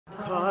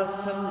'Cause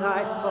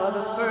tonight for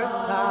the first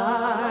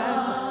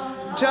time,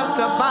 just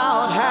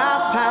about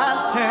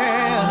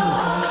 10:30,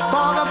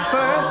 for the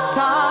first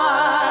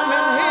time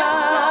in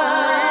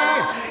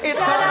history, it's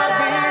gonna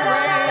be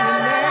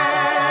raining men.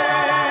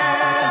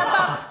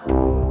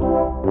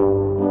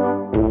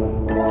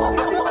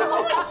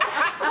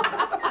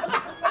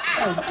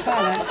 Oh,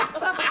 Twyla.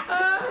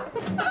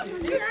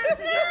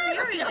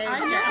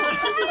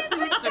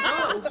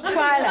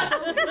 Twyla.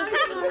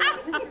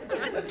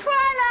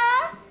 Twyla!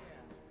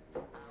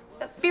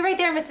 Be right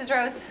there, Mrs.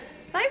 Rose.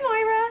 Hi,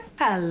 Moira.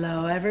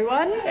 Hello,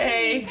 everyone.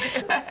 Hey.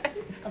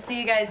 I'll see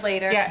you guys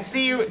later. Yeah,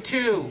 see you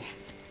too.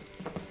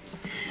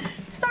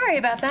 Sorry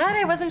about that.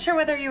 I wasn't sure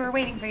whether you were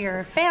waiting for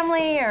your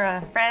family or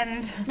a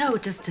friend. No,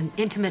 just an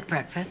intimate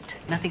breakfast.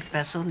 Nothing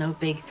special, no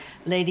big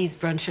ladies'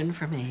 brunchin'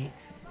 for me.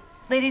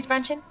 Ladies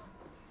brunching?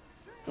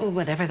 Oh,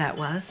 whatever that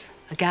was.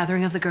 A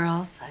gathering of the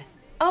girls.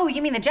 Oh,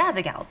 you mean the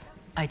Jazzagals?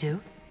 I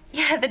do.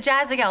 Yeah, the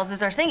Jazzagals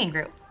is our singing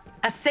group.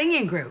 A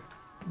singing group.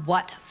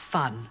 What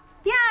fun.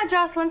 Yeah,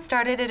 Joceylyn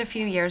started it a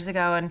few years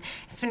ago, and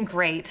it's been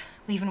great.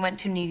 We even went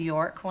to New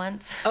York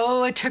once.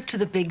 Oh, a trip to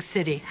the big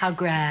city. How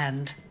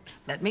grand.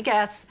 Let me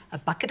guess, a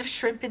bucket of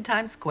shrimp in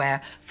Times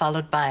Square,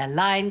 followed by a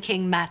Lion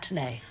King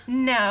matinee.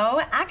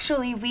 No,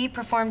 actually, we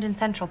performed in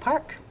Central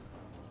Park.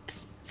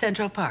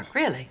 Central Park,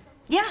 really?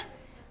 Yeah,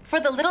 for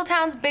the Little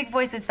Towns Big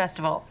Voices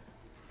Festival.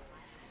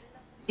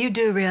 You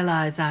do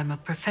realize I'm a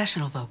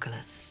professional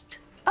vocalist.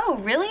 Oh,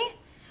 really?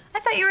 I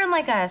thought you were in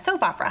like a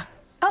soap opera.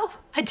 Oh,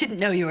 I didn't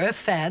know you were a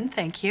fan,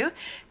 thank you.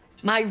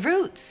 My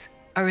roots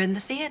are in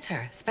the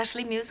theater,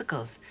 especially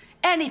musicals.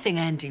 Anything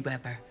Andy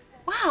Weber.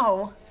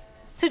 Wow.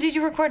 So did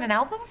you record an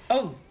album?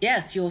 Oh,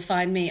 yes, you'll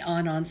find me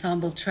on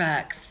ensemble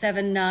tracks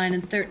 7, 9,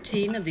 and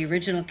 13 of the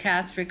original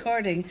cast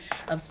recording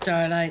of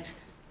Starlight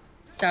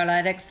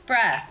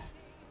Express.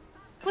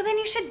 Well, then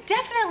you should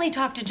definitely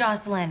talk to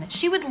Joceylyn.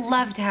 She would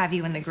love to have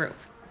you in the group.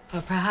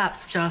 Or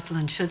perhaps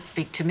Joceylyn should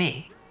speak to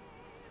me.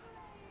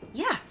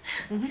 Yeah.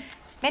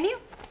 Menu?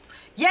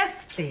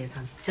 Yes, please.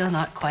 I'm still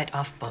not quite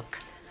off book.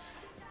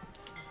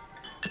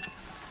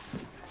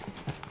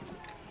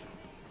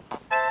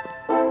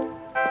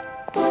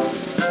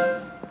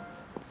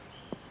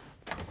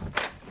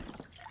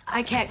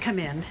 I can't come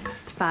in,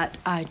 but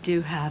I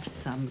do have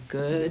some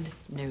good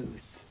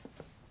news.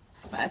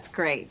 That's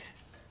great.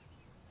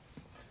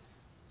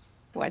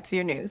 What's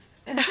your news?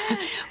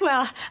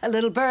 Well, a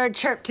little bird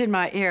chirped in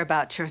my ear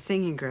about your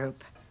singing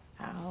group.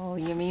 Oh,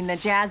 you mean the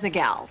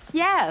Jazzagals?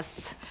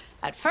 Yes.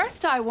 At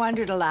first, I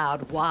wondered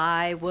aloud,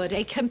 why would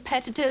a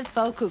competitive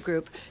vocal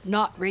group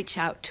not reach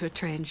out to a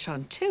trained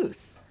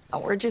chanteuse? Oh,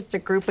 we're just a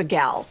group of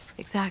gals.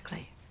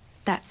 Exactly.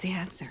 That's the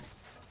answer.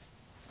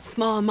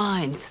 Small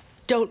minds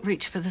don't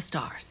reach for the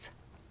stars.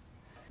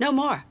 No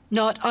more.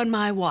 Not on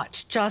my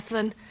watch.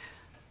 Joceylyn,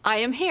 I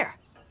am here.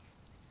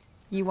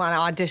 You want to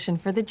audition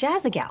for the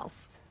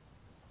Jazzagals?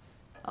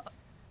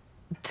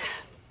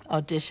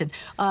 Audition.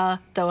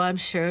 Though I'm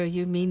sure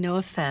you mean no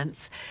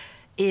offense.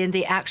 In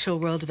the actual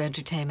world of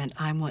entertainment,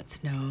 I'm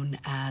what's known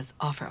as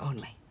offer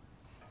only.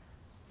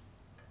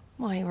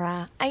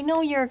 Moira, I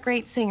know you're a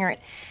great singer.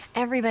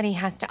 Everybody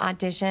has to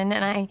audition,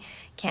 and I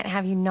can't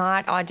have you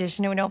not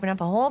audition. It would open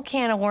up a whole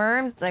can of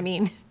worms. I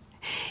mean,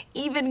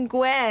 even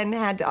Gwen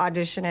had to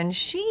audition, and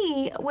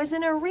she was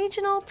in a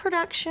regional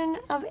production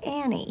of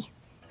Annie.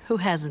 Who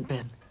hasn't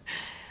been?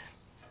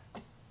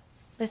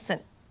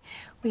 Listen,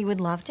 we would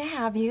love to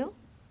have you.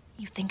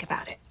 You think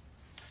about it.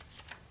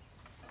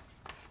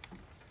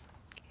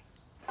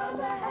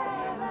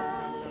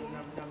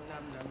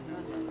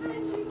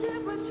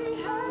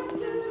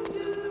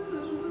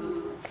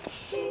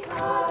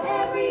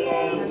 Every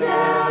angel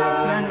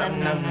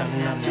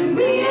to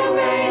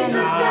rearrange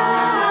the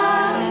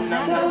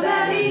sky so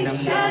that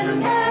each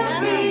and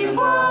every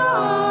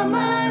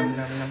woman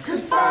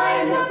could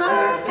find the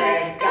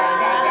perfect guy.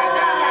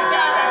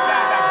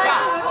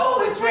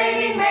 Oh, it's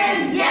raining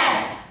men,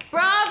 yes!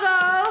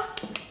 Bravo!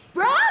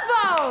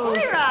 Bravo!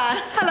 Moira!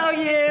 Hello,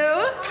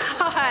 you.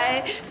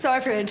 Hi. Sorry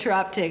for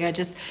interrupting. I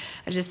just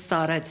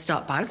thought I'd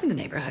stop by. I was in the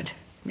neighborhood.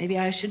 Maybe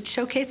I should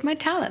showcase my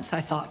talents,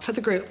 I thought, for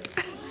the group.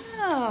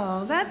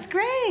 Oh, that's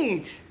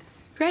great.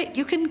 Great.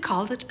 You can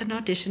call it an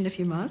audition if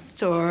you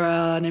must, or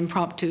an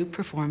impromptu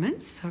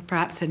performance, or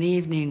perhaps an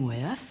evening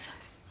with.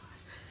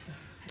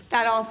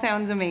 That all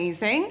sounds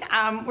amazing.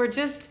 We're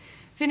just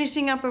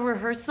finishing up a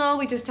rehearsal.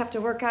 We just have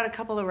to work out a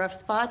couple of rough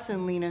spots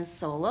in Lena's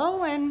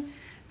solo, and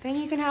then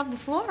you can have the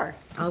floor.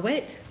 I'll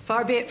wait.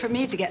 Far be it from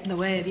me to get in the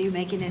way of you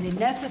making any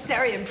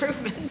necessary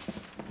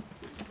improvements.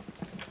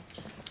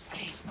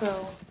 Okay,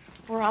 so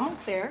we're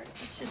almost there.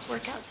 Let's just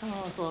work out some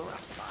of those little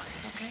rough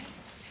spots, okay?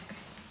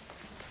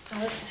 So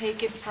let's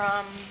take it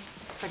for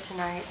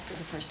tonight for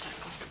the first time.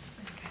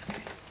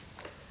 Okay.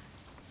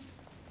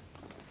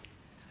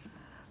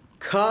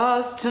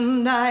 'Cause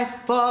tonight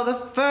for the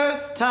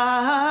first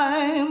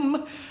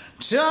time,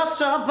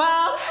 just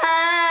about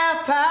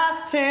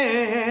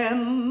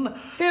 10:30,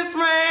 it's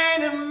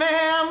raining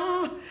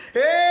men,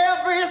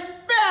 every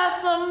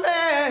specimen.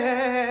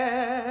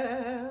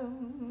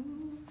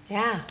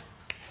 Yeah,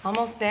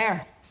 almost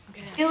there.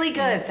 Really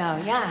good, though,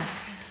 yeah.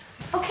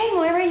 Okay,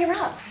 Moira, you're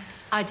up.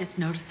 I just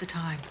noticed the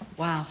time.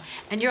 Wow.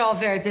 And you're all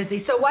very busy,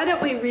 so why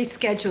don't we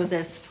reschedule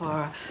this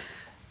for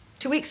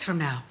 2 weeks from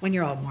now, when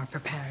you're all more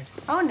prepared?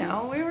 Oh,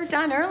 no, we were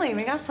done early.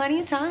 We got plenty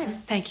of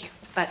time. Thank you.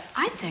 But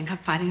I think I'm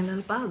fighting a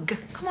little bug.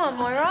 Come on,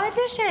 Moira,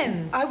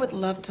 audition. I would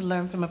love to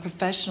learn from a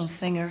professional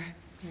singer.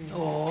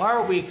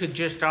 Or we could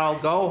just all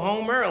go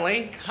home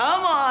early.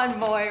 Come on,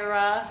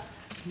 Moira.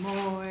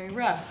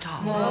 Moira.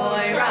 Stop.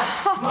 Moira.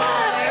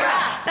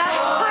 Moira.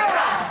 That's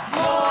Moira.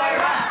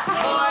 Moira.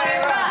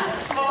 Moira.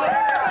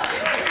 Moira.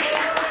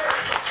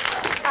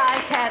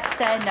 I can't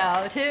say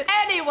no to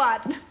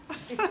anyone.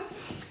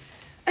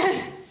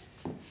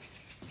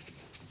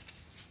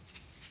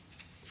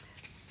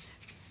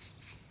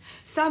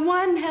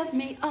 Someone helped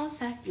me all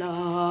that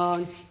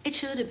long. It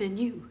should have been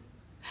you.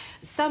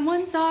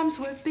 Someone's arms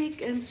were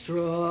big and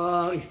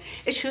strong.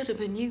 It should have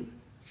been you.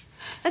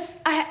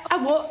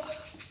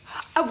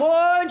 I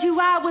warned you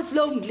I was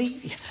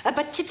lonely,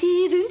 but you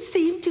didn't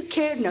seem to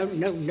care. No,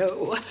 no,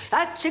 no.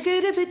 I checked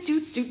it a bit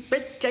too,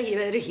 but I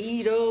better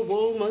heed a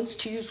woman's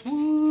tears.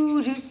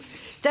 Woo,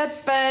 step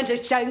and a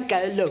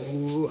shankalo.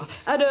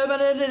 I don't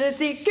want to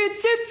see good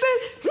to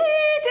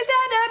read it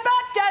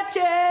about that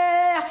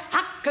chair.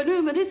 I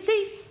can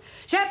see.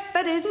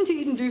 Shepherd isn't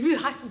even do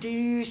hot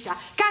do sha.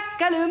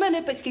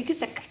 Kakalumana but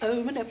kikisaka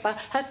omanapa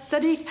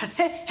hatsadi he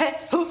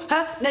ho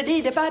ha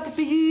nadid about the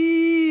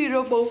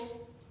beautiful.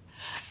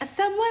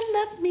 Someone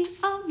loved me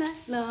all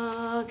night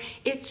long.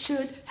 It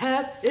should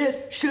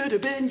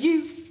have been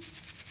you.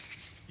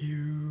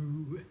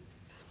 You.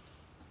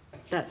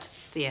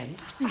 That's the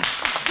end. Wow.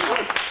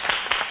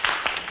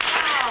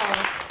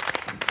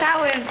 That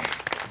was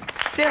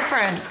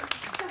different.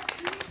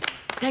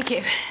 Thank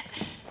you.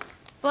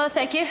 Well,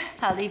 thank you.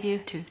 I'll leave you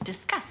to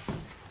discuss.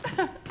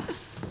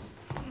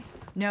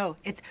 No,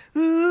 it's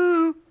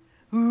ooh,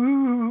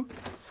 ooh,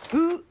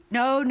 ooh.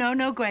 No, no,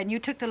 no, Gwen. You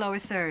took the lower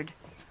third.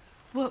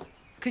 Well,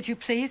 could you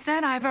please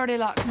then? I've already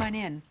locked mine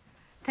in.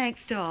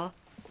 Thanks, doll.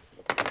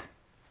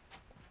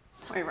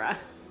 Moira,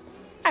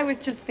 I was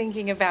just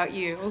thinking about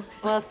you.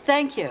 Well,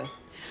 thank you.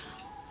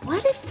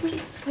 What if we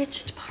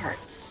switched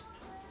parts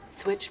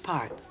Switch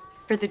parts.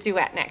 for the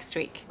duet next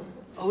week?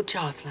 Oh,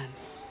 Joceylyn,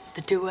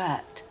 the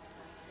duet.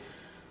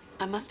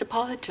 I must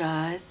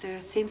apologize.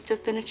 There seems to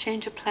have been a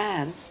change of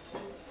plans.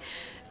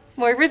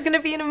 Moira's gonna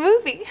be in a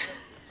movie.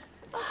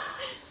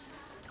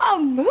 A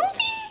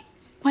movie?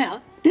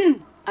 Well,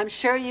 I'm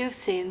sure you've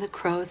seen The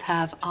Crows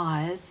Have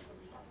Eyes.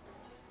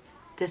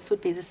 This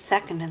would be the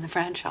second in the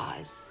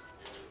franchise.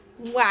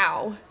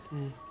 Wow.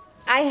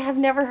 I have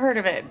never heard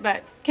of it,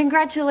 but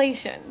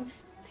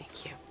congratulations.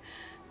 Thank you.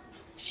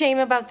 Shame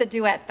about the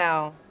duet,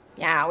 though.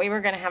 Yeah, we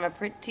were gonna have a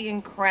pretty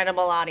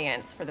incredible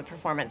audience for the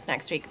performance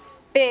next week.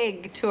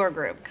 Big tour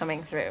group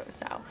coming through,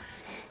 so.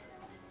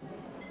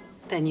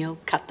 Then you'll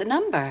cut the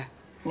number.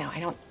 No, I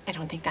don't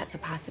think that's a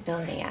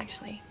possibility,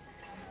 actually.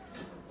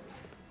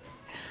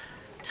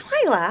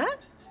 Twyla,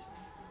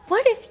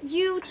 what if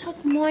you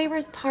took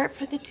Moira's part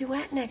for the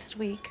duet next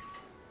week?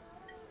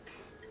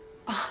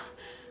 Oh,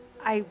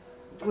 I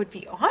would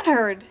be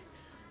honored.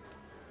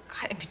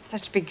 God, it'd be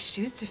such big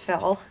shoes to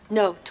fill.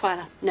 No,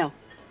 Twyla, no.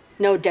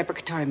 No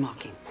deprecatory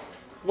mocking.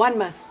 One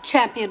must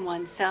champion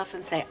oneself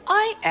and say,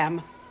 I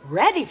am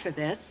ready for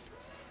this.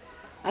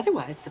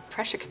 Otherwise, the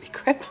pressure can be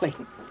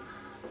crippling.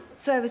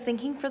 So I was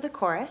thinking for the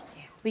chorus,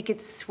 we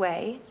could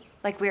sway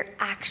like we're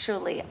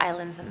actually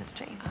islands in the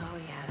stream. Oh,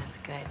 yeah, that's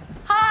good.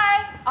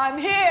 Hi, I'm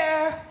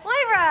here.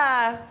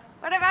 Moira,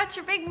 what about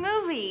your big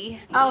movie?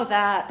 Oh,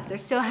 that. They're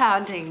still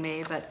hounding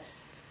me, but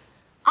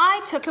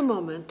I took a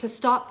moment to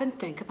stop and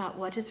think about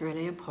what is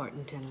really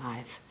important in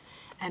life.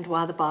 And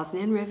while the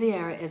Bosnian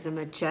Riviera is a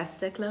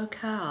majestic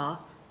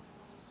locale,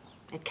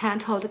 it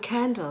can't hold a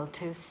candle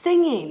to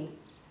singing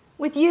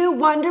with you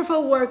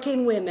wonderful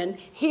working women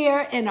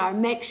here in our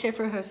makeshift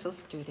rehearsal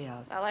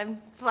studio. Well,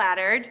 I'm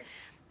flattered.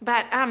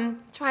 But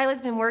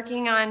Twyla's been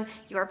working on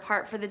your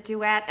part for the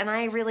duet, and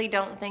I really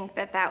don't think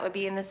that that would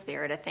be in the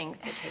spirit of things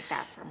to take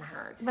that from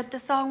her. But the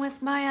song was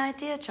my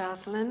idea,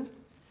 Joceylyn.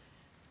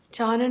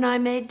 John and I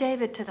made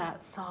David to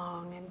that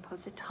song in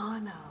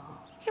Positano.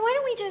 Hey, why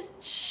don't we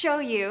just show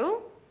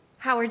you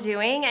how we're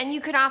doing, and you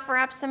could offer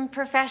up some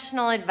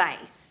professional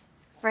advice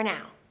for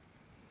now.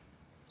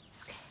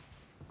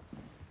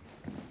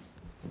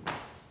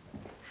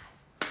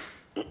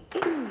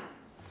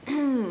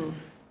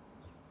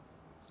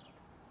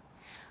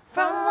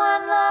 From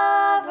one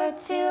lover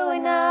to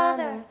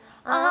another,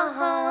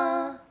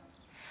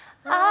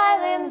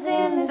 islands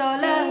in the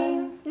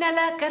stream.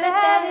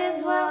 That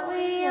is what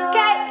we are.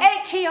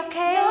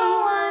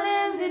 No one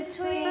in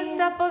between.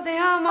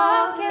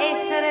 Supposiamo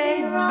essere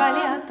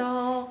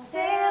sbagliato.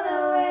 Sail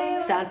away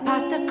with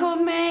Salpate me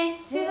con me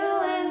to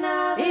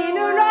another in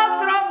un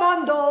altro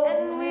mondo.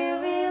 and we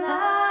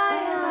rely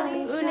on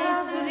each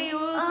other.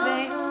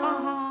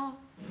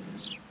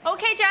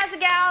 Okay,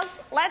 Jazzagals,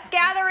 let's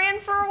gather in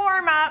for a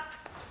warm-up.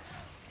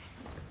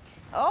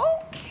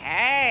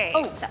 Okay.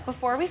 Oh. So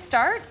before we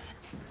start,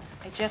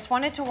 I just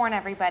wanted to warn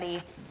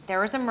everybody,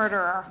 there is a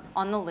murderer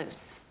on the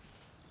loose.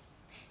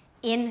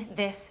 in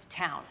this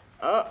town.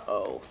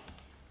 Uh-oh.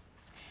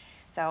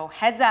 So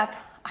heads up,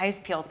 eyes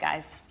peeled,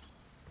 guys.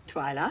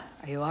 Twyla,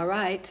 are you all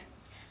right?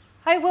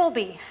 I will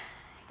be,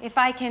 if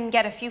I can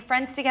get a few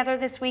friends together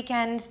this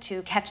weekend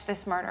to catch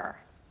this murderer.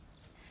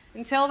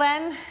 Until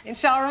then, it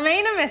shall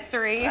remain a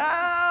mystery. Oh,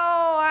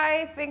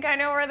 I think I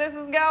know where this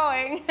is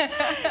going.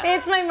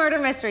 It's my murder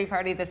mystery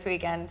party this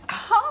weekend.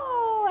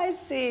 Oh, I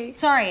see.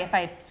 Sorry if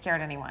I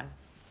scared anyone.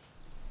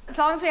 As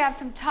long as we have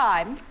some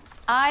time,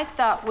 I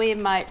thought we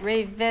might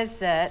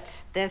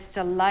revisit this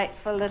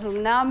delightful little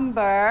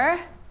number.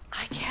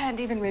 I can't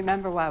even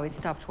remember why we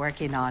stopped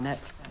working on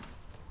it.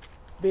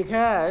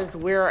 Because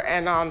we're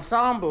an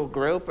ensemble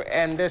group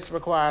and this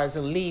requires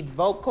a lead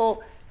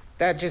vocal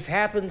that just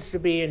happens to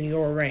be in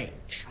your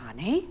range.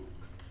 Ronnie,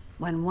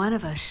 when one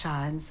of us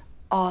shines,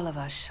 all of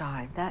us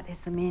shine. That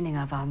is the meaning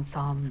of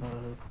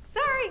ensemble.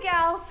 Sorry,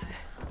 gals.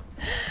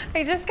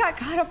 I just got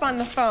caught up on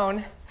the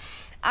phone.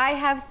 I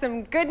have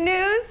some good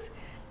news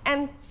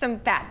and some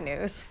bad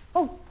news.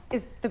 Oh,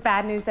 is the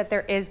bad news that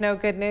there is no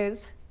good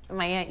news?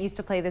 My aunt used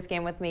to play this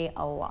game with me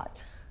a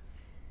lot.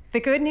 The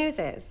good news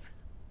is,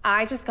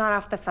 I just got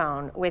off the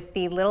phone with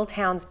the Little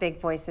Towns Big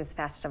Voices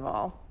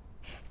Festival,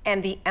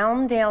 and the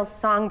Elmdale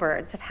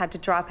Songbirds have had to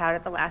drop out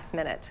at the last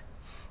minute.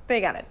 They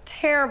got a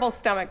terrible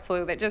stomach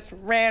flu that just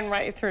ran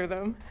right through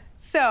them.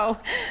 So,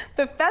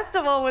 the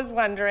festival was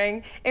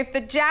wondering if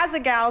the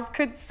Jazzagals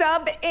could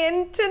sub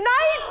in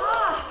tonight.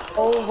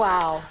 Oh,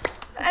 wow.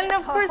 And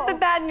of course, the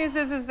bad news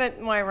is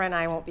that Moira and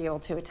I won't be able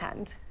to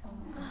attend.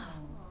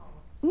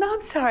 No,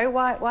 I'm sorry.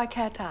 Why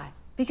can't I?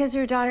 Because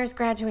your daughter's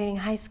graduating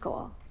high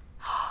school.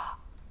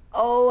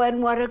 Oh,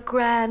 and what a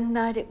grand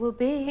night it will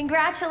be.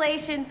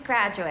 Congratulations,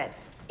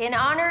 graduates. In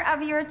honor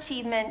of your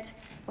achievement,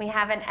 we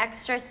have an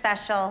extra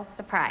special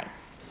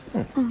surprise.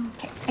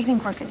 Okay, I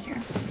think we're good here.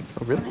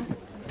 Oh, really?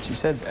 She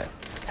said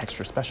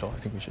extra special. I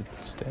think we should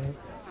stay.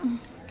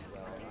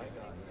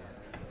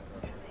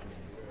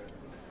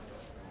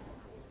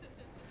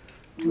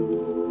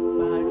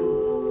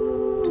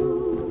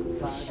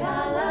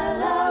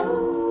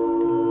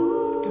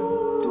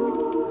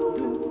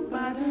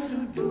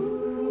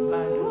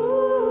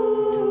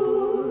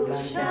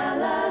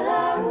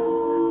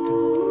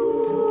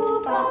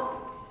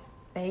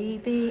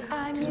 Baby,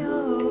 I'm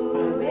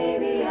yours.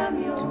 Baby,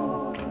 I'm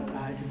yours.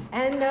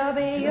 And I'll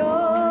be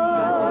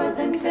yours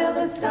until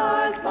the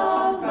stars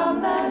fall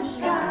from the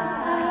sky.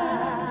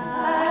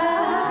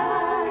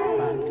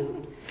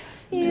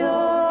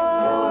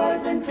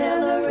 Yours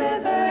until the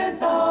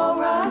rivers all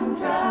run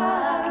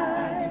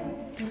dry.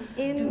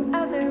 In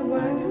other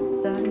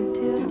words,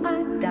 until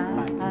I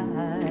die.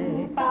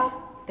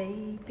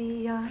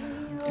 Baby,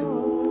 I'm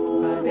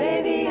yours.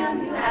 Baby, I'm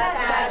yours. That's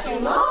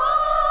fashionable.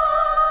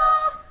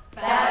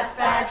 That's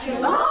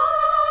fashionable.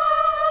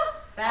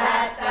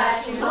 That's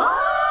fashionable.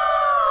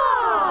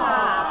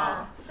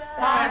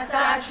 That's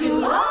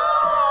fashionable.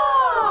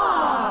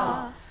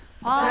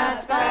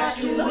 That's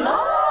fashionable.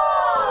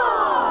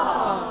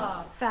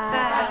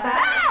 That's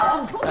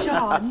fashionable.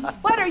 John,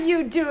 what are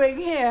you doing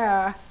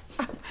here?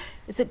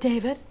 Is it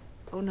David?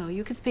 Oh, no,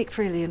 you can speak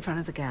freely in front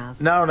of the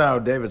gals. No,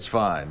 David's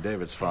fine.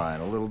 David's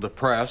fine. A little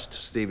depressed.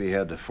 Stevie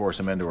had to force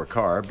him into her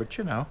car, but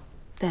you know.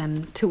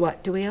 Then to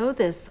what do we owe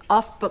this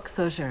off-book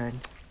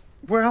sojourn?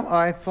 Well,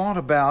 I thought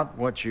about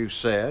what you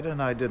said,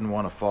 and I didn't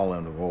want to fall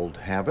into old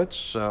habits,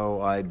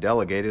 so I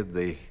delegated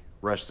the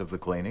rest of the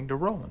cleaning to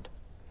Roland.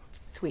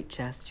 Sweet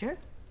gesture,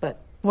 but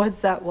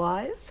was that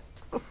wise?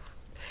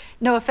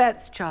 No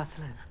offense,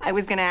 Joceylyn. I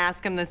was gonna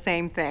ask him the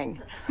same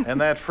thing. And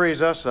that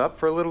frees us up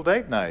for a little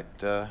date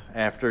night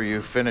after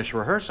you finish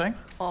rehearsing.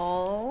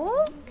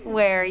 Oh,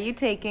 where are you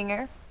taking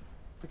her?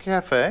 The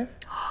cafe.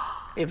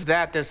 If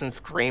that doesn't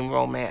scream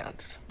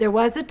romance. There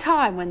was a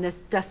time when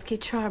this dusky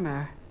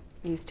charmer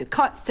used to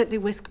constantly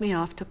whisk me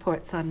off to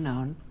ports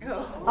unknown.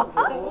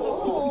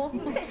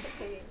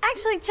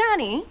 Actually,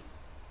 Johnny,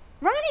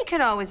 Ronnie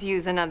could always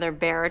use another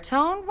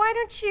baritone. Why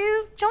don't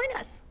you join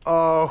us?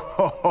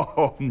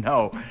 Oh,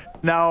 no.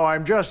 No,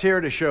 I'm just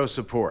here to show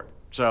support.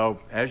 So,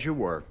 as you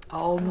were.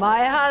 Oh,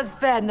 my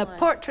husband, the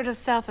portrait of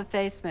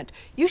self-effacement.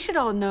 You should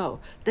all know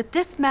that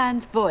this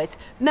man's voice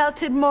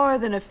melted more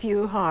than a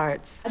few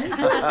hearts.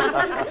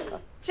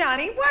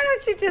 Johnny, why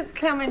don't you just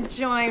come and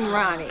join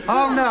Ronnie?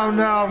 Oh, no.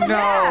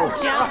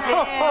 Jump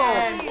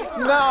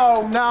in.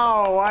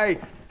 No. I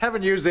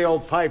haven't used the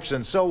old pipes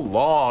in so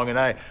long, and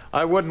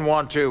I wouldn't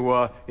want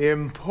to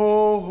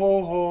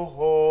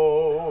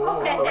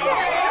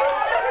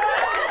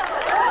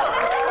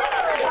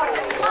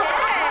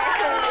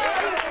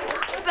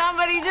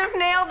Somebody just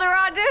nailed their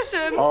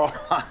audition. Oh.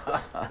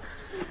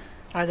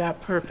 I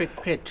got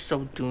perfect pitch,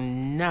 so do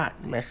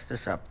not mess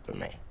this up for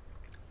me.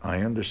 I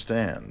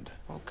understand.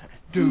 Okay.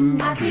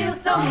 I feel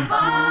so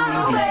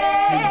far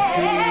away.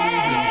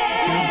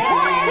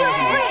 1, 2,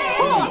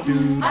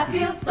 3, 4. I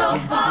feel so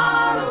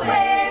far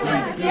away.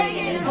 We're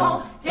taking it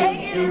home,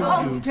 taking it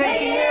home,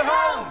 taking it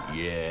home.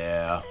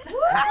 Yeah.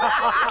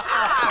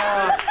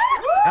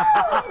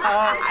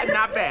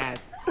 Not bad.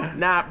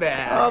 Not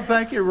bad. Oh,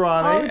 thank you,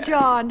 Ronnie. Oh,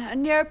 John, a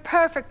near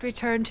perfect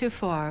return to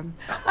form.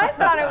 I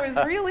thought it was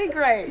really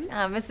great.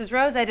 Mrs.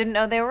 Rose, I didn't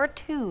know there were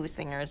 2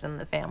 singers in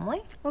the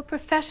family. Well,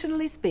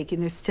 professionally speaking,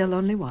 there's still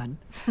only one.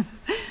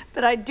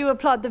 But I do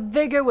applaud the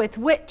vigor with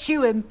which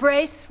you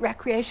embrace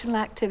recreational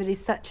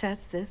activities such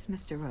as this,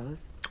 Mr.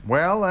 Rose.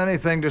 Well,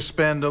 anything to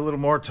spend a little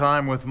more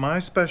time with my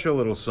special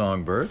little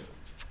songbird.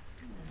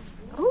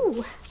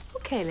 Oh,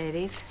 okay,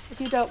 ladies,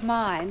 if you don't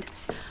mind,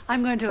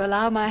 I'm going to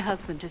allow my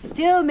husband to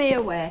steal me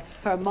away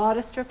for a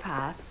modest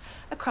repass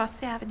across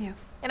the avenue.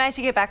 And I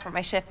should get back from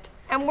my shift.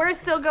 And we're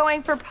still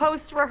going for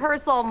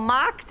post-rehearsal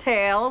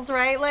mocktails,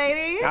 right,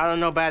 ladies? I don't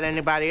know about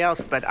anybody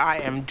else, but I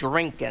am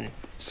drinking.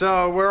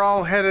 So we're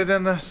all headed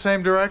in the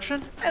same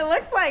direction? It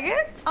looks like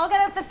it. I'll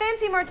get out the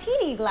fancy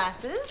martini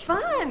glasses.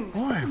 Fun.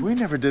 Boy, we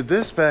never did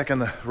this back in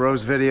the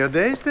Rose video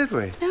days, did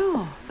we?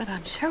 No, but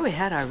I'm sure we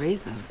had our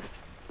reasons.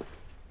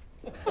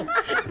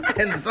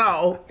 And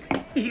so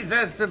he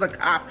says to the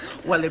cop,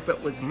 well, if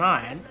it was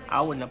mine,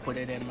 I wouldn't have put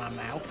it in my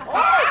mouth.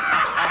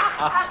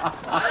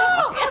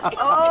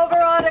 Oh,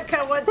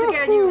 Veronica, once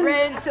again, you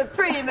reign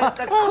supreme as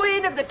the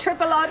queen of the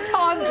triple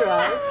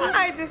entendres.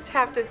 I just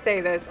have to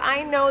say this.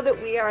 I know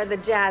that we are the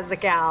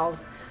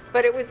Jazzagals,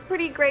 but it was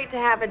pretty great to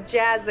have a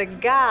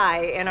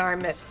Jazzaguy in our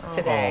midst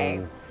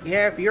today.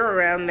 Yeah, if you're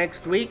around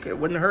next week, it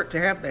wouldn't hurt to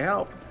have the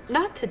help.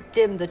 Not to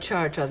dim the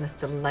charge on this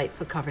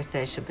delightful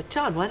conversation, but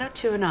John, why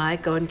don't you and I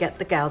go and get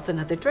the gals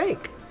another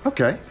drink?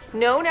 Okay.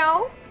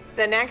 No.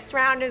 The next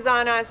round is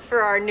on us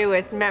for our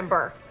newest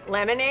member.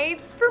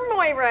 Lemonades for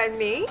Moira and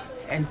me.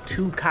 And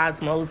 2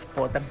 Cosmos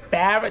for the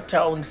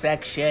baritone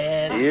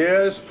section.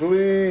 Yes,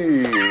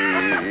 please.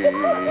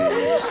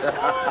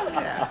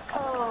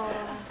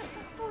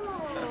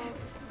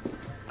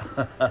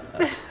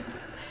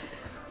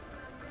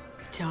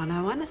 John,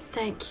 I want to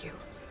thank you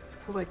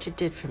for what you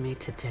did for me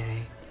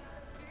today.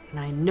 And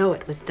I know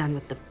it was done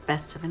with the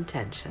best of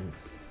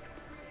intentions.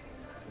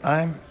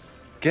 I'm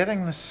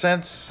getting the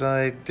sense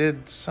I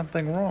did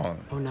something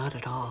wrong. Oh, not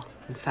at all.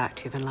 In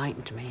fact, you've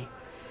enlightened me.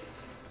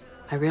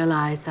 I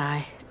realize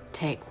I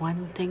take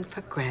one thing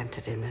for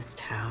granted in this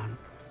town.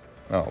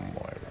 Oh,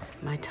 Moira.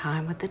 My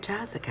time with the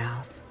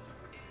Jazzagals.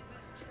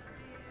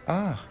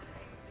 Ah.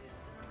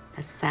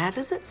 As sad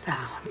as it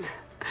sounds,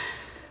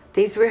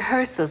 these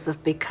rehearsals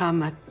have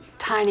become a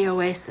tiny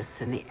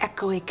oasis in the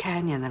echoey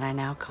canyon that I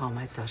now call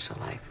my social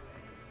life.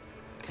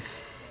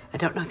 I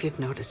don't know if you've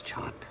noticed,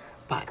 John,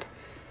 but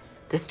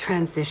this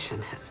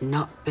transition has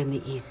not been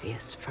the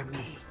easiest for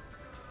me.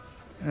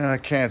 I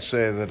can't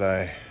say that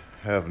I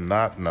have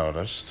not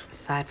noticed.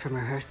 Aside from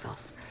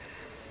rehearsals,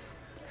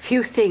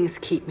 few things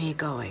keep me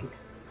going.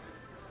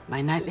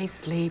 My nightly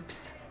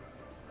sleeps,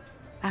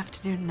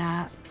 afternoon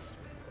naps,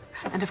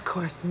 and of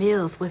course,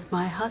 meals with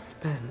my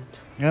husband.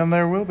 And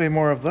there will be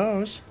more of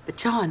those. But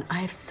John, I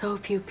have so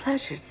few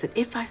pleasures that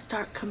if I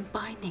start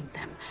combining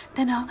them,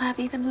 then I'll have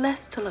even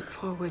less to look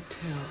forward to.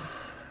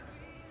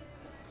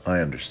 I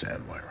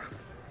understand, Moira.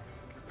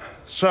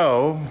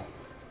 So,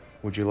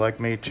 would you like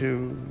me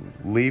to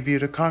leave you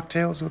to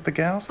cocktails with the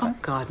gals then?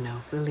 Oh, God,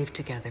 no. We'll leave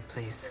together,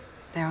 please.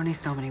 There are only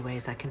so many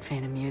ways I can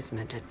feign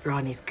amusement at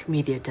Ronnie's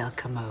Commedia del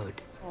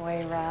Commode.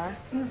 Moira,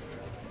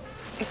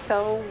 it's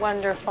so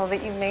wonderful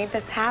that you made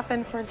this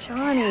happen for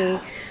Johnny.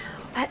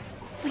 But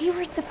we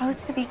were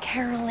supposed to be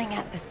caroling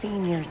at the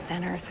senior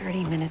center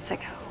 30 minutes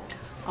ago.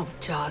 Oh,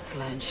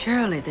 Joceylyn,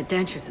 surely the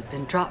dentures have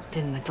been dropped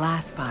in the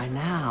glass by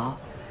now.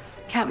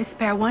 Can't we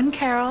spare one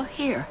carol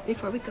here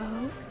before we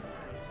go?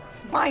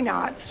 Why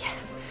not?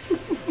 Yes.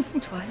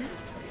 Twyla?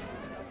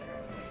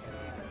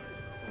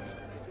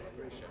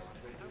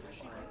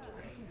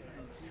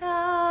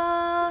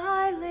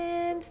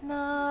 Silent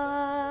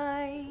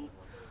night,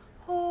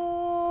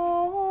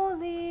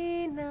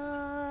 holy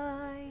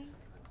night.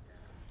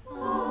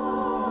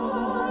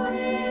 All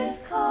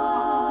is calm,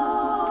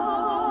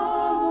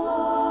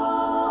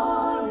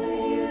 all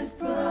is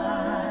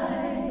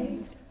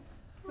bright.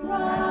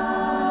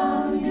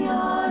 Round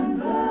yon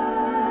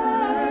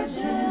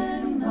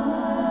virgin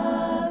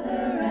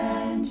mother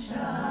and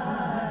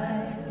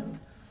child,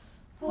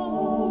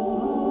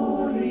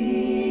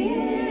 holy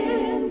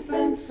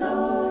infant,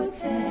 so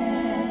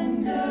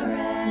tender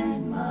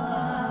and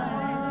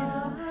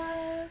mild,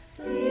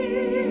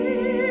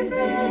 sleep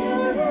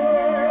in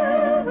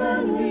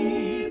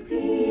heavenly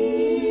peace.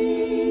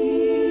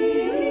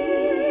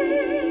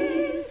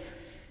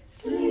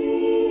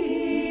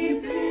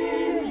 Sleep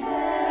in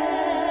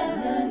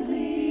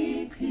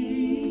heavenly peace.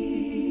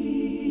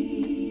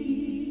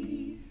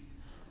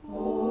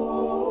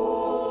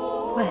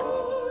 What?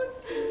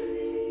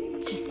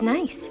 It's just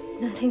nice.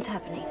 Nothing's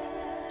happening.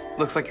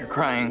 Looks like you're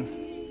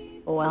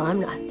crying. Well, I'm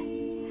not.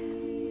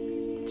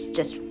 It's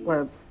just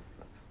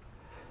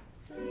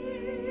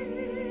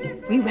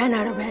we ran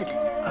out of red.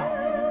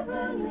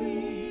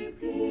 Heavenly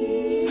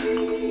peace.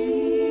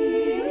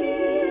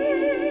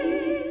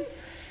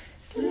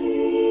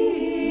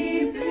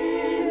 Sleep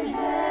in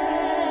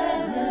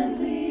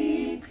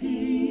heavenly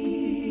peace.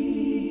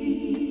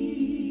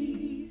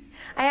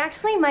 I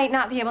actually might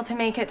not be able to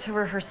make it to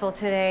rehearsal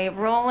today.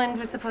 Roland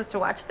was supposed to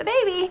watch the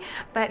baby,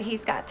 but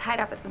he's got tied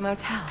up at the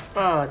motel.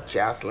 Oh,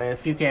 Joceylyn,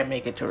 if you can't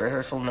make it to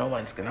rehearsal, no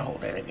one's gonna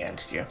hold it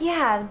against you.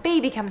 Yeah, the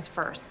baby comes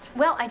first.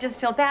 Well, I just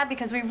feel bad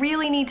because we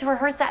really need to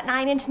rehearse that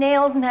 9 Inch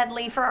Nails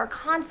medley for our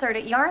concert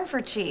at Yarn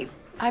for Cheap.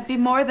 I'd be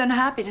more than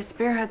happy to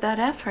spearhead that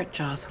effort,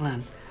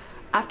 Joceylyn.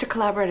 After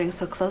collaborating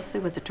so closely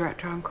with the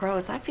director on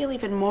Crows, I feel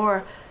even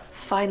more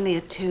finely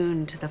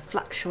attuned to the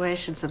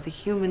fluctuations of the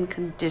human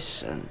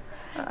condition.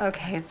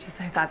 Okay, it's just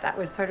I thought that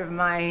was sort of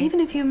my... Even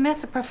if you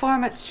miss a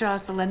performance,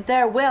 Joceylyn,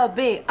 there will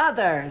be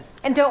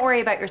others. And don't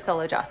worry about your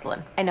solo,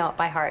 Joceylyn. I know it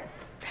by heart.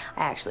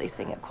 I actually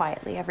sing it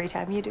quietly every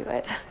time you do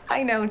it.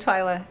 I know,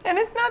 Twyla, and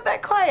it's not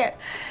that quiet.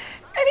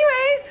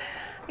 Anyways,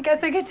 I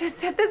guess I get to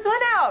sit this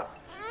one out.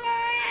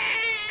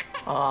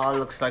 Oh,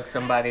 looks like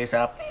somebody's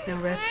up. No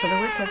rest for the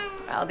wicked.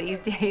 Well, these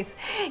days,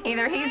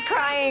 either he's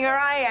crying or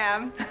I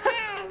am.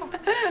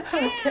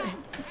 Okay.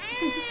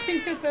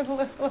 See you a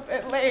little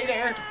bit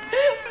later.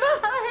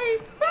 Bye.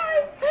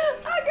 Bye.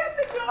 I'll get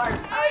the door.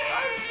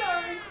 I'm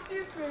sorry.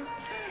 Excuse me.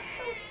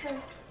 Okay.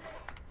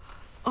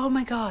 Oh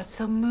my God,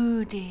 so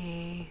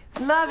moody.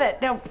 Love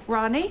it. Now,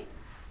 Ronnie,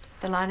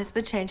 the line has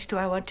been changed to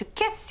I want to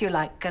kiss you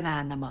like an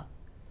animal.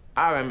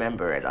 I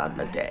remember it on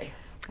the day.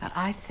 And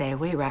I say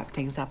we wrap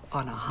things up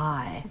on a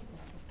high.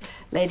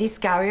 Ladies,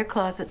 scour your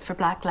closets for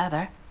black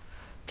leather.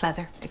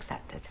 Pleather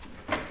accepted.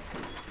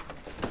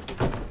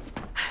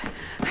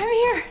 I'm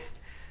here.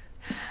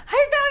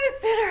 I found a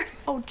sitter.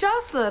 Oh,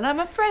 Joceylyn, I'm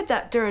afraid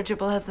that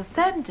dirigible has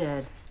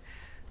ascended.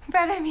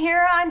 But I'm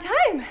here on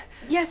time.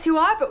 Yes, you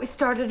are, but we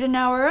started an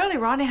hour early.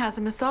 Ronnie has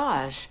a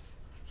massage.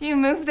 You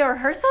moved the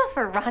rehearsal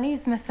for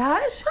Ronnie's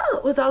massage? Well,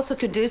 it was also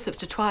conducive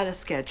to Twyla's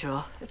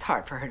schedule. It's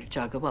hard for her to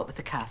juggle, what with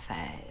the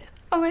cafe.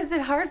 Oh, is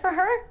it hard for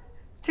her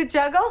to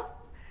juggle?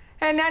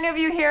 And none of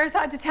you here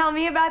thought to tell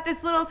me about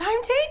this little time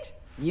change?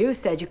 You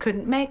said you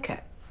couldn't make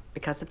it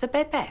because of the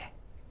baby.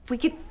 We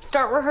could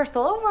start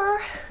rehearsal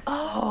over.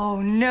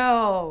 Oh,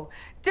 no.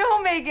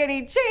 Don't make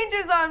any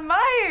changes on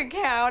my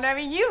account. I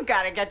mean, you've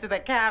got to get to the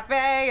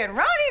cafe, and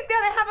Ronnie's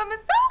got to have a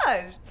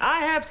massage.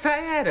 I have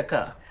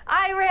sciatica.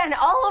 I ran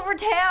all over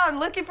town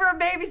looking for a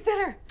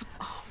babysitter.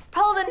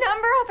 Pulled a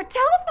number off a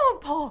telephone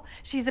pole.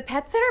 She's a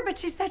pet sitter, but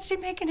she said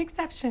she'd make an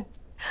exception.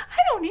 I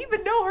don't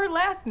even know her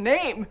last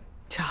name.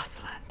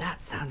 Joceylyn, that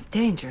sounds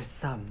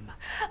dangersome.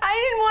 I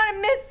didn't want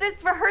to miss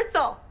this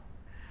rehearsal.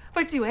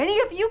 But do any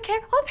of you care?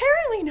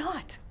 Apparently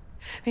not.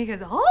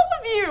 Because all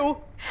of you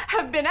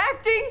have been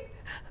acting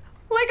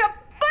like a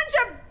bunch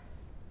of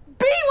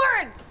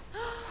B-words.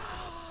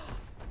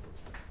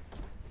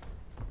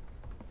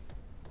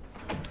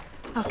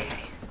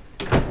 Okay.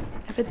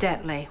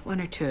 Evidently, one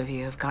or two of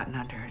you have gotten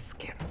under her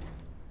skin.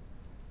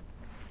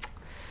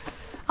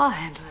 I'll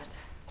handle it.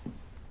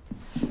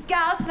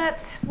 Gals,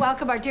 let's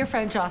welcome our dear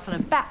friend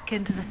Joceylyn back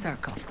into the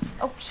circle.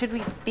 Oh, should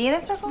we be in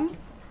a circle?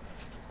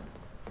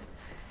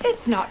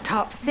 It's not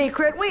top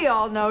secret. We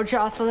all know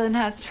Joceylyn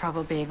has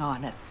trouble being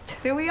honest.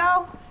 Do we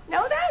all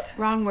know that?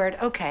 Wrong word.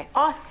 Okay.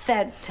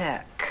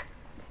 Authentic.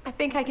 I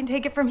think I can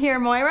take it from here,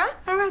 Moira.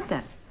 All right,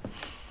 then.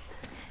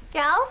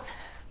 Gals,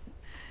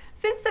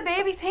 since the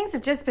baby, things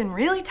have just been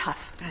really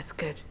tough. That's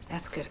good.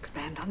 That's good.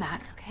 Expand on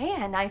that. Okay,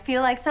 and I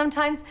feel like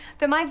sometimes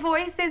that my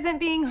voice isn't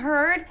being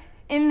heard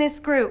in this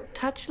group.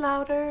 Touch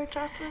louder,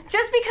 Joceylyn.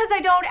 Just because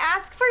I don't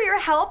ask for your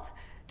help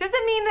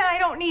doesn't mean that I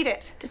don't need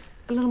it. Just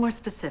a little more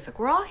specific.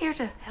 We're all here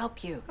to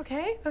help you.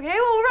 Okay,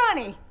 well,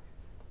 Ronnie,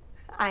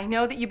 I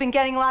know that you've been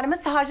getting a lot of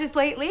massages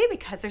lately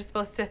because they're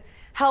supposed to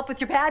help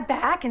with your bad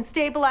back and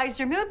stabilize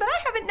your mood, but I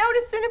haven't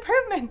noticed an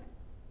improvement.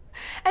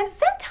 And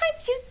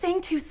sometimes you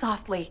sing too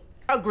softly.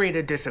 Agree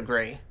to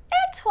disagree.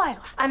 And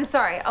Twyla. I'm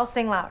sorry, I'll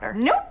sing louder.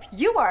 Nope,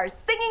 you are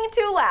singing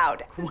too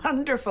loud.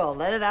 Wonderful.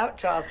 Let it out,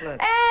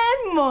 Joceylyn.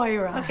 And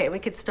Moira. Okay, we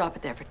could stop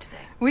it there for today.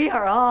 We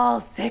are all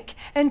sick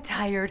and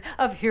tired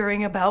of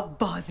hearing about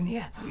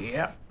Bosnia.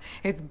 Yep.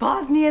 It's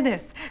Bosnia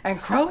this, and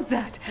Crows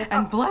that,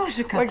 and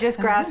Blazhika. We're just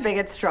grasping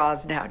at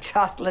straws now,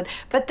 Joceylyn.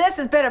 But this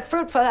has been a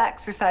fruitful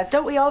exercise.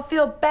 Don't we all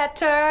feel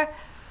better?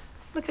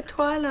 Look at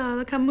Twyla.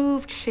 Look how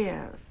moved she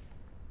is.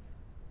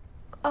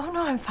 Oh,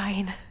 no, I'm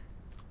fine.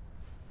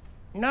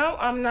 No,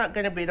 I'm not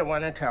gonna be the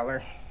one to tell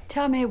her.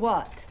 Tell me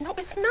what? No,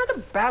 it's not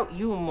about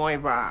you,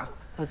 Moira.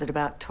 Was it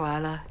about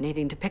Twyla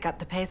needing to pick up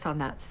the pace on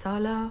that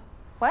solo?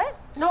 What?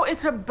 No,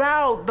 it's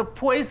about the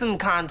Poison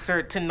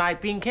concert tonight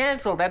being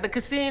canceled at the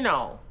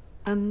casino.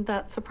 And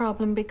that's a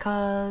problem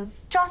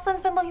because... Jocelyn's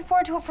been looking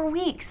forward to it for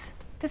weeks.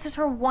 This is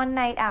her one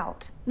night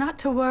out. Not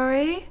to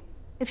worry.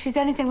 If she's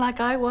anything like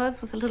I was,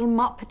 with a little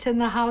moppet in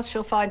the house,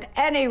 she'll find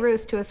any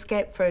ruse to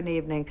escape for an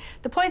evening.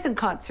 The Poison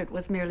concert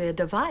was merely a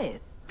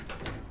device.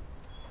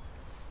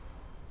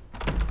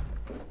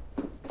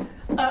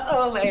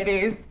 Uh-oh,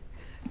 ladies.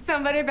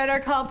 Somebody better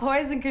call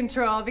poison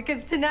control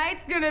because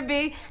tonight's gonna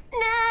be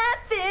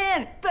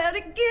nothing but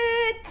a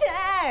good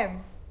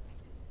time.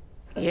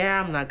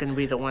 Yeah, I'm not gonna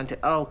be the one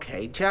to...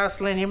 Okay,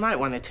 Joceylyn, you might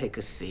want to take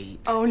a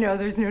seat. Oh, no,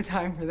 there's no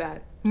time for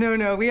that.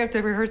 No, we have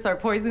to rehearse our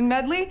poison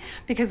medley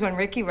because when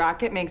Ricky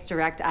Rocket makes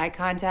direct eye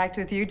contact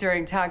with you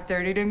during Talk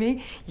Dirty to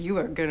Me, you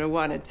are gonna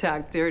want to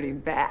talk dirty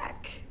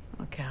back.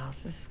 Oh,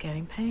 gals, this is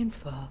getting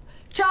painful.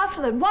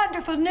 Joceylyn,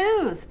 wonderful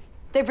news!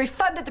 They've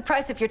refunded the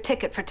price of your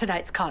ticket for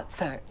tonight's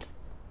concert.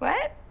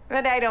 What?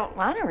 But I don't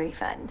want a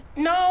refund.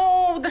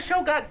 No, the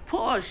show got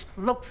pushed.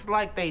 Looks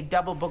like they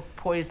double booked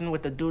Poison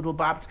with the Doodle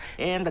Bops,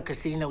 and the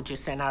casino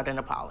just sent out an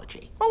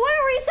apology. Well, what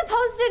are we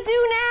supposed to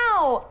do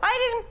now?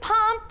 I didn't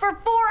pump for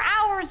 4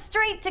 hours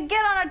straight to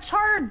get on a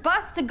chartered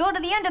bus to go to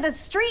the end of the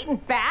street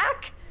and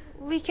back.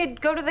 We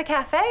could go to the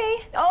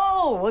cafe.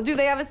 Oh, well, do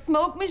they have a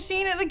smoke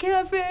machine at the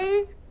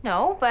cafe?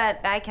 No, but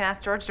I can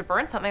ask George to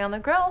burn something on the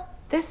grill.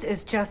 This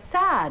is just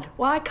sad.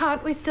 Why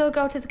can't we still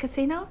go to the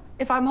casino?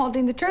 If I'm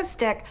holding the truth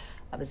stick,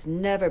 I was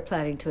never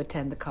planning to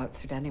attend the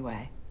concert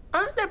anyway.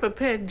 I never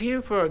pegged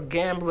you for a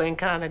gambling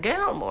kind of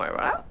gal,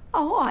 Moira.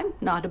 Oh, I'm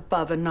not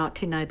above a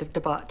naughty night of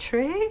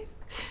debauchery.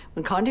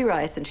 When Condi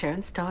Rice and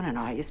Sharon Stone and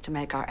I used to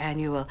make our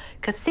annual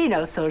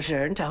casino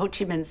sojourn to Ho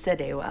Chi Minh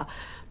City, well,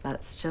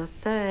 let's just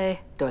say,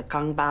 doi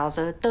kong bao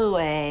zhe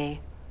dui.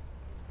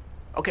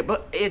 Okay,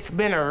 but it's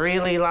been a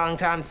really long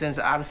time since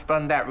I've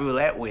spun that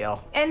roulette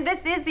wheel. And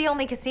this is the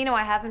only casino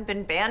I haven't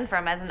been banned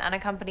from as an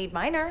unaccompanied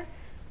minor.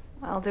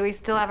 Well, do we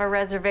still have a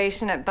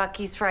reservation at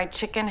Bucky's Fried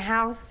Chicken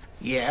House?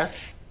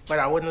 Yes, but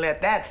I wouldn't let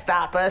that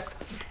stop us.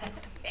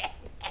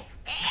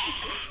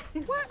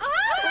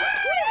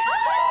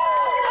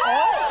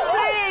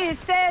 Please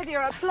save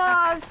your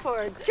applause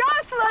for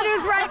Joceylyn,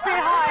 who's right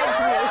behind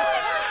me.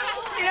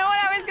 You know what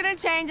I was gonna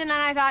change, and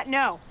then I thought,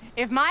 no.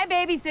 If my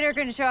babysitter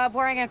can show up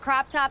wearing a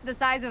crop top the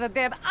size of a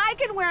bib, I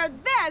can wear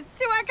this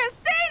to a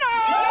casino!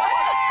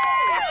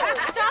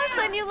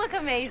 Joceylyn, you look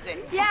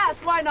amazing.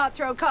 Yes, why not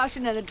throw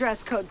caution in the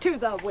dress code to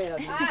the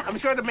wind? I'm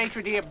sure the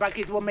maitre d' at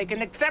Bucky's will make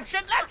an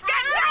exception. Let's get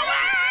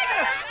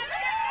going!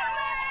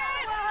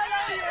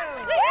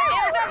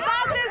 If the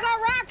buses are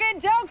rocking,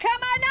 don't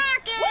come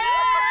a-knocking!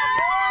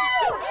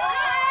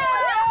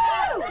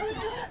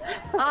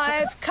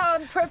 I've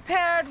come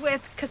prepared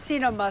with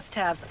casino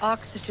must-haves,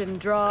 oxygen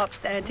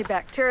drops,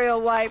 antibacterial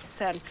wipes,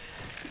 and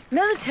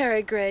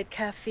military-grade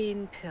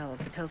caffeine pills.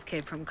 The pills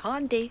came from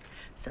Condi,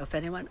 so if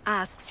anyone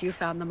asks, you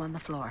found them on the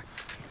floor.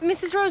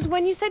 Mrs. Rose,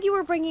 when you said you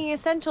were bringing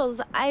essentials,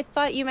 I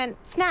thought you meant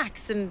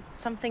snacks and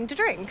something to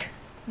drink.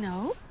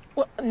 No?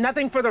 Well,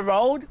 nothing for the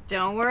road?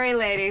 Don't worry,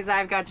 ladies.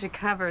 I've got you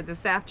covered.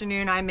 This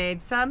afternoon, I made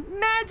some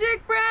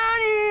magic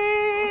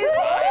brownies.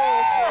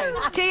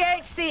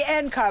 THC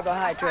and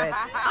carbohydrates.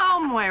 Oh,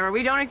 Moira,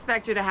 we don't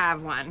expect you to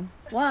have one.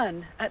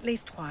 One, at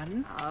least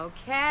one.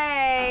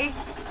 Okay.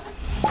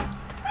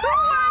 Who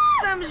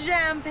wants some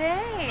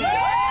champagne?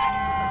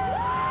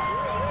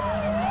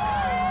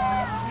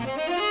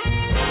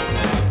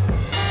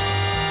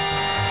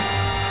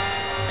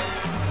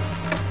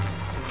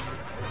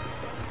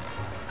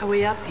 Are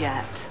we up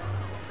yet?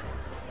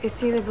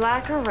 It's either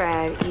black or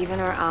red, even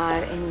or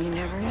odd, and you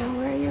never know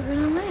where you're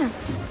gonna land.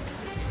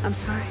 I'm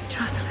sorry,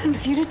 Joceylyn.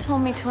 If you'd have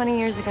told me 20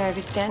 years ago I'd be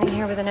standing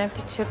here with an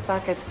empty chip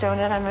bucket, stoned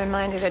out on my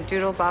mind at a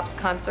Doodle Bops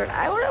concert,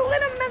 I would have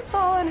lit a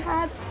menthol and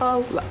had a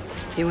look.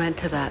 You went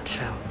to that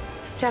show.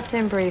 Stepped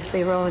in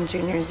briefly. Roland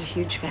Jr. is a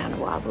huge fan of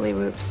Wobbly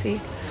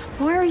Whoopsie.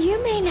 Moira, you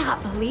may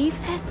not believe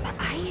this, but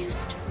I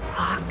used to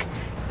rock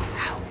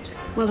out.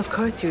 Well, of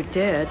course you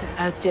did,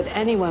 as did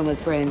anyone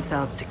with brain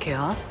cells to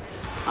kill.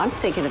 I'm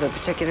thinking of a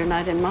particular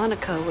night in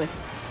Monaco with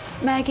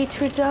Maggie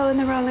Trudeau and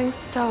the Rolling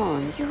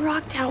Stones. You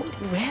rocked out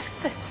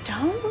with the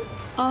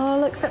Stones?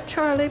 All except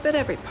Charlie, but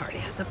every party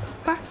has a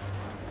bumper.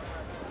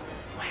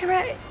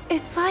 Moira,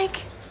 it's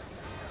like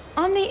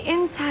on the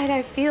inside,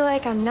 I feel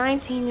like I'm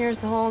 19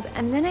 years old,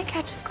 and then I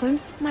catch a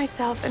glimpse of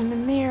myself in the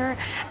mirror,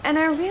 and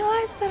I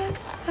realize that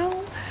I'm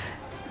so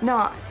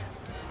not.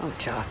 Oh,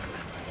 Joceylyn,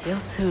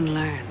 you'll soon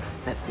learn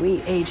that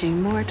we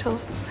aging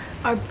mortals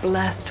are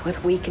blessed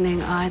with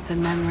weakening eyes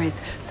and memories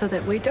so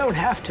that we don't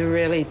have to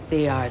really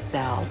see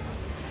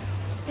ourselves.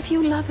 If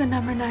you love the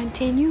number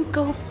 19, you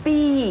go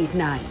be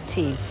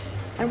 19.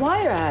 And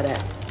while you're at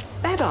it,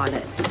 bet on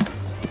it.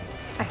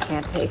 I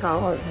can't take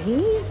all of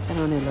these. It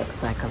only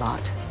looks like a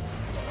lot.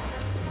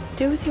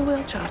 Do as you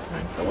will,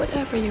 Joceylyn, but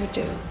whatever you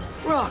do,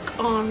 rock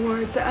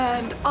onwards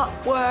and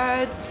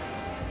upwards.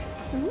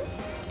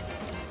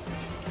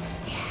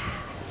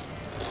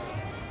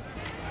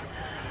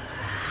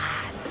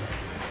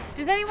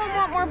 Does anyone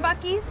want more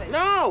Bucky's?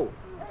 No!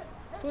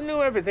 Who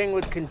knew everything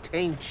would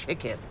contain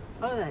chicken?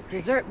 Oh, that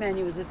dessert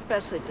menu was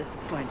especially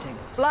disappointing.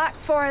 Black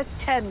Forest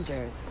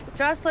tenders.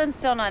 Jocelyn's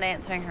still not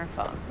answering her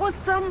phone. Well,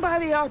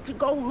 somebody ought to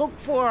go look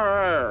for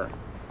her.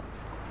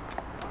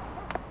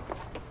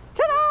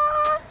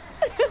 Ta-da!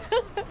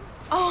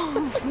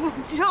 Oh,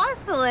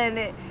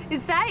 Joceylyn,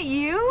 is that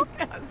you?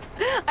 Yes.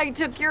 I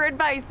took your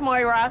advice,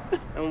 Moira.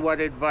 And what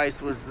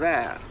advice was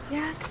that?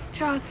 Yes,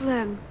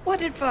 Joceylyn.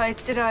 What advice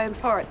did I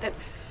impart that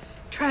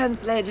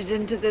translated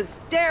into this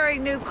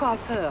daring new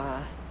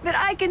coiffure? But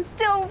I can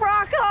still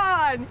rock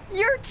on.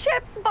 Your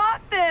chips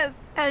bought this.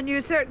 And you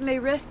certainly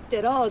risked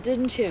it all,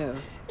 didn't you?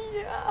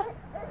 Yeah.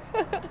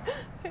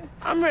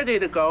 I'm ready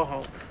to go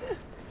home.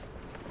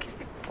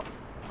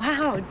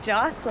 Oh,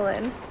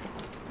 Joceylyn.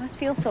 Must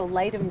feel so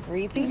light and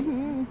breezy.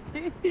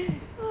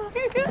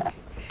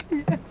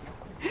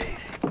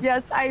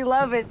 Yes, I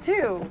love it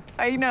too.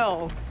 I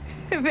know.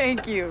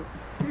 Thank you.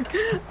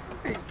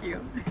 Thank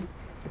you.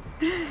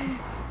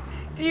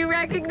 Do you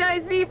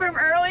recognize me from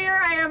earlier?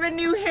 I have a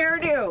new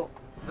hairdo.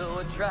 Though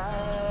I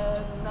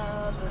tried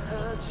not to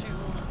hurt you,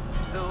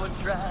 though I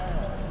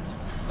tried,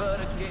 but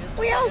I guess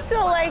We all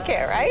still like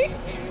it, right?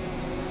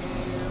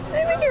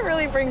 I think it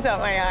really brings out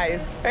my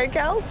eyes. Right,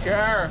 Kels?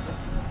 Sure.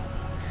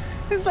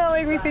 It's not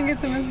like we think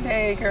it's a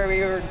mistake or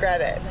we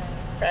regret it,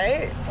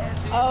 right?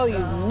 Oh, you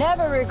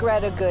never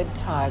regret a good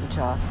time,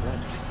 Joceylyn.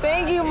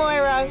 Thank you,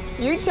 Moira.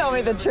 You tell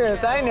me the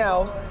truth, I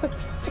know.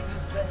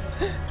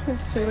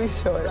 It's really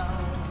short.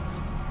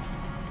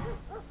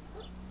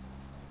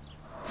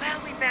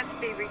 Well, we best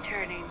be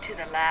returning to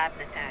the lab,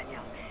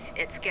 Nathaniel.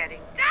 It's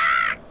getting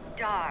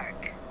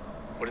dark.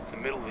 But it's the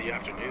middle of the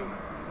afternoon.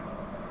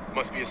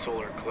 Must be a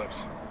solar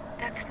eclipse.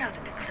 That's not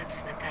an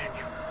eclipse,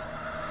 Nathaniel.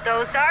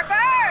 Those are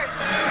birds!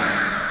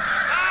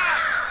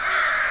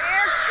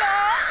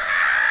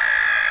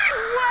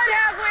 What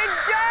have we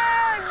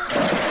done?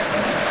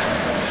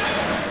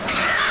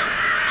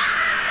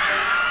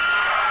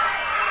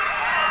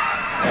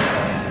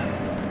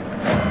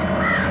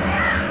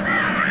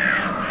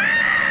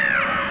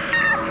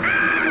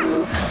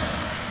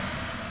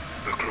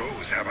 The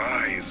crows have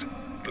eyes.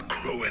 The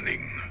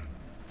crowing.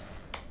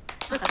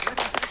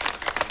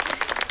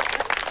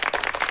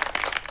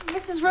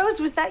 Mrs. Rose,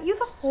 was that you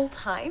the whole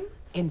time?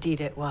 Indeed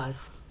it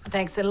was.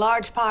 Thanks in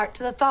large part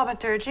to the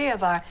thaumaturgy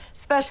of our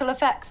special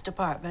effects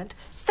department.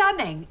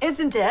 Stunning,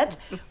 isn't it?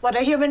 What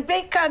a human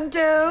being can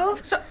do.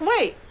 So,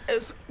 wait,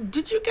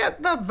 did you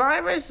get the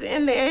virus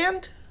in the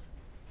end?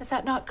 Is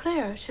that not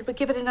clear? Should we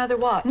give it another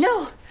watch?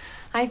 No,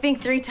 I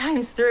think 3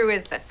 times through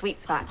is the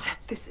sweet spot.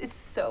 This is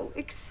so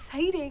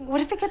exciting. What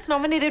if it gets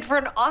nominated for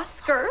an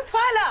Oscar?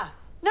 Twyla!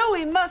 No,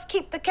 we must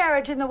keep the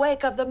carriage in the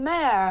wake of the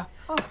mare.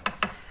 Oh,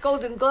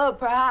 Golden Globe,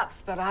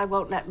 perhaps, but I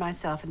won't let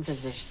myself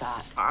envisage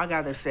that. I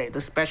gotta say, the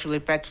special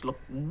effects look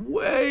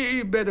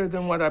way better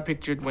than what I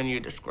pictured when you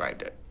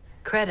described it.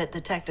 Credit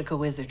the technical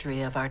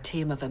wizardry of our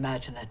team of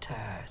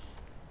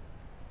imaginateurs.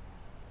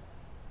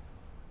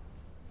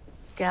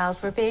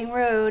 Gals were being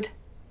rude.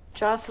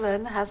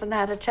 Joceylyn hasn't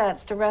had a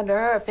chance to render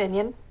her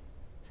opinion,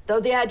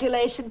 though the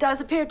adulation does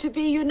appear to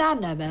be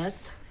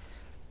unanimous.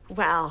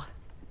 Well,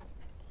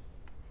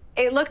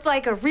 it looked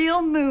like a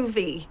real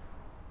movie.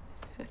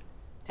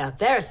 Now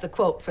there's the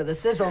quote for the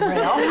sizzle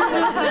reel.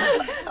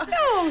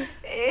 No,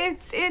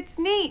 it's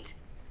neat.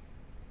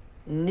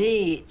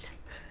 Neat.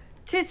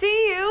 To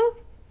see you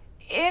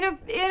in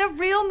a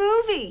real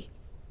movie.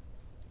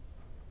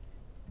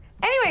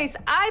 Anyways,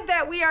 I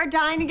bet we are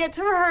dying to get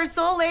to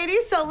rehearsal,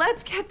 ladies, so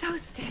let's get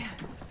those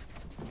stands.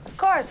 Of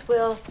course,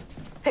 we'll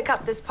pick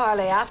up this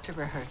parlay after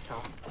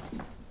rehearsal.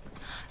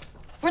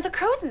 Were the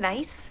crows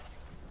nice?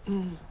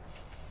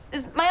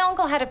 My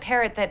uncle had a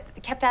parrot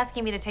that kept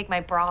asking me to take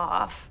my bra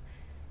off.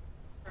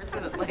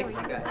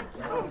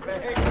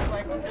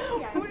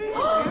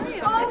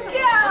 Oh,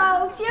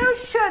 gals, you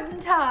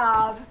shouldn't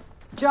have.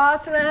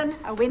 Joceylyn,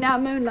 are we now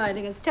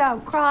moonlighting as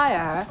town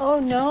crier? Oh,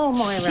 no,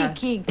 Moira.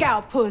 Cheeky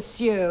gal puss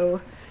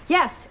you.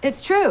 Yes, it's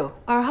true.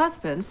 Our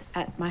husbands,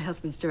 at my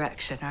husband's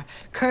direction, are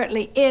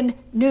currently in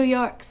New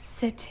York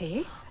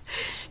City,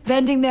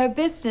 vending their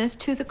business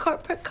to the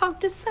corporate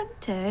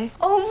cognoscente.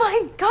 Oh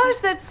my gosh,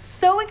 that's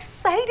so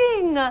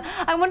exciting!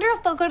 I wonder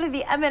if they'll go to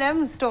the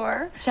M&M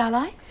store. Shall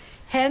I?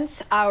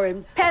 Hence our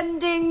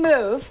impending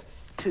move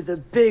to the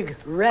Big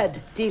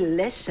Red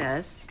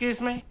Delicious. Excuse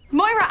me?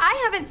 Moira,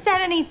 I haven't said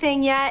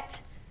anything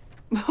yet.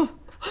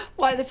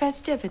 Why the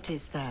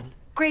festivities, then?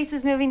 Grace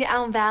is moving to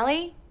Elm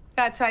Valley.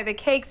 That's why the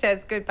cake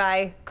says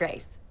goodbye,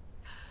 Grace.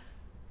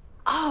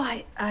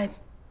 Oh, I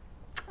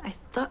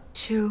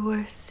thought you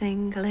were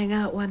singling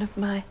out one of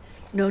my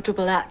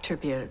notable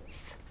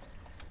attributes.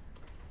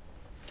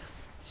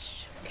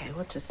 Okay,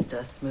 we'll just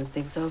smooth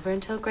things over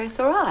until Grace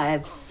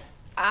arrives.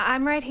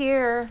 I'm right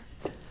here.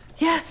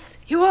 Yes,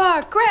 you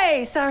are,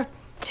 Grace, our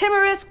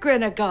timorous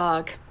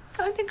grinagog.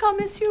 I think I'll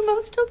miss you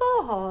most of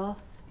all.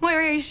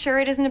 Moira, are you sure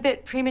it isn't a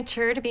bit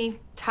premature to be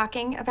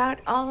talking about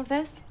all of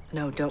this?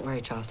 No, don't worry,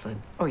 Joceylyn.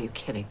 Oh, are you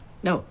kidding?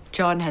 No,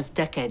 John has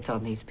decades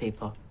on these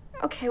people.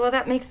 Okay, well,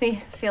 that makes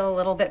me feel a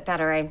little bit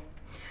better. I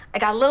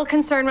got a little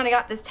concerned when I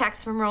got this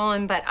text from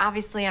Roland, but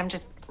obviously I'm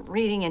just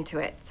reading into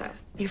it, so.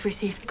 You've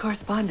received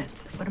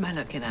correspondence. What am I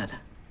looking at? A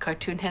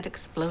cartoon head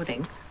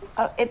exploding?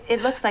 Oh,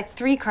 it looks like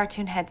 3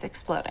 cartoon heads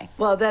exploding.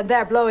 Well, then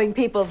they're blowing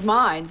people's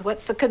minds.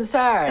 What's the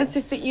concern? It's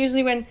just that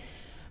usually when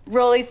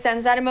Rolly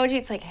sends that emoji,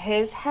 it's like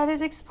his head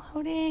is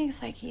exploding.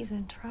 It's like he's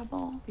in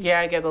trouble. Yeah,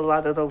 I get a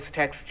lot of those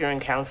texts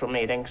during council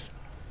meetings.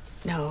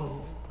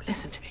 No,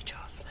 listen to me,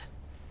 Joceylyn.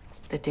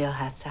 The deal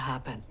has to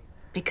happen.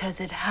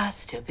 Because it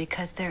has to,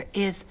 because there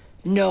is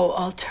no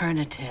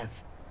alternative,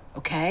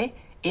 okay?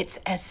 It's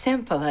as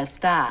simple as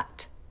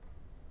that.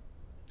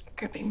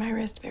 Gripping my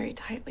wrist very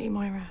tightly,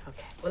 Moira.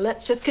 Okay, well,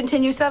 let's just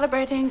continue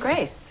celebrating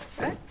Grace.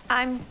 Right?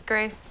 I'm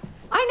Grace.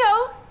 I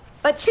know.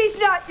 But she's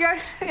not, you're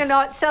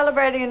not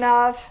celebrating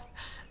enough.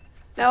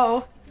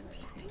 No.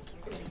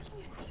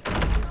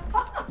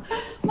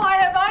 Why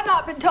have I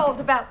not been told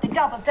about the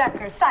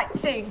double-decker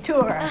sightseeing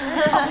tour?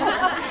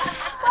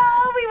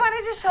 Well, we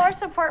wanted to show our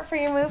support for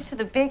your move to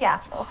the Big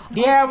Apple.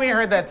 Yeah, we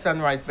heard that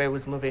Sunrise Bay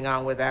was moving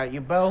on without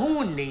you, but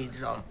who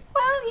needs them?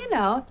 Well, you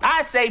know.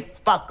 I say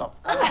fuck them.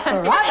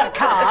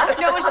 Veronica!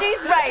 No,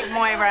 she's right,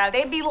 Moira.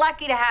 They'd be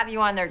lucky to have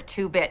you on their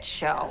two-bit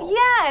show.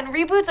 Yeah, and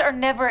reboots are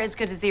never as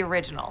good as the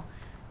original.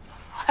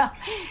 Well,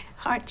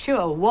 aren't you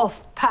a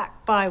wolf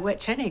pack by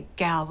which any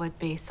gal would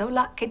be so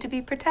lucky to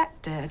be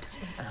protected?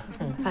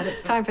 But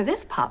it's time for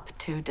this pup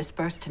to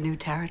disperse to new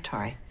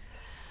territory.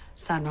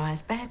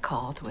 Sunrise Bay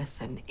called with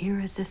an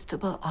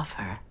irresistible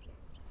offer.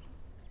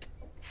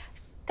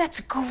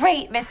 That's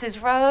great,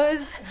 Mrs.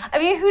 Rose. I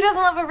mean, who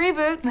doesn't love a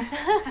reboot?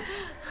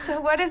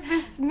 So what does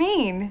this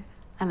mean?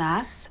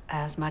 Alas,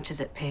 as much as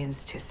it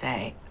pains to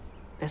say,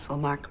 this will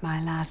mark my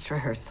last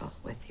rehearsal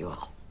with you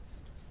all.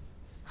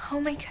 Oh,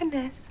 my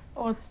goodness.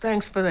 Oh,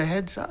 thanks for the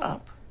heads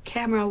up.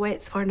 Camera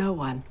waits for no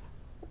one.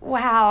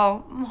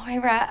 Wow,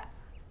 Moira,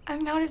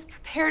 I'm not as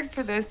prepared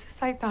for this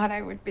as I thought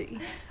I would be.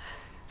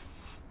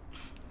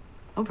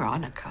 Oh,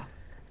 Veronica.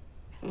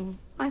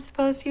 I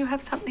suppose you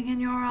have something in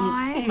your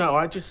eye? No,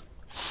 I just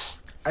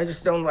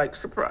don't like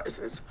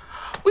surprises.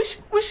 We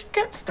should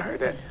get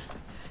started.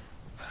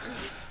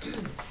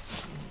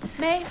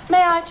 May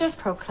I just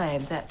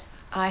proclaim that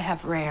I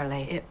have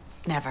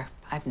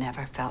I've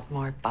never felt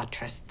more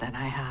buttressed than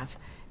I have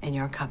in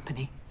your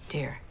company,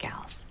 dear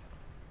gals.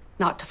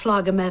 Not to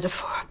flog a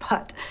metaphor,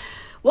 but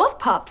wolf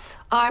pups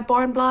are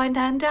born blind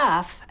and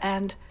deaf,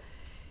 and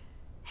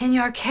in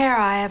your care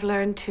I have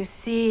learned to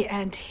see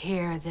and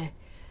hear the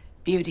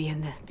beauty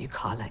in the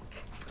bucolic.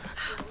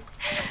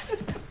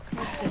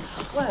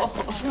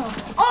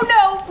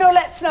 Oh, no,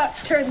 let's not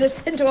turn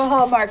this into a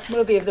Hallmark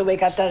movie of the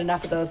week. I've done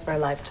enough of those for a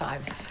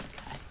lifetime.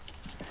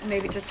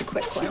 Maybe just a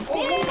quick one.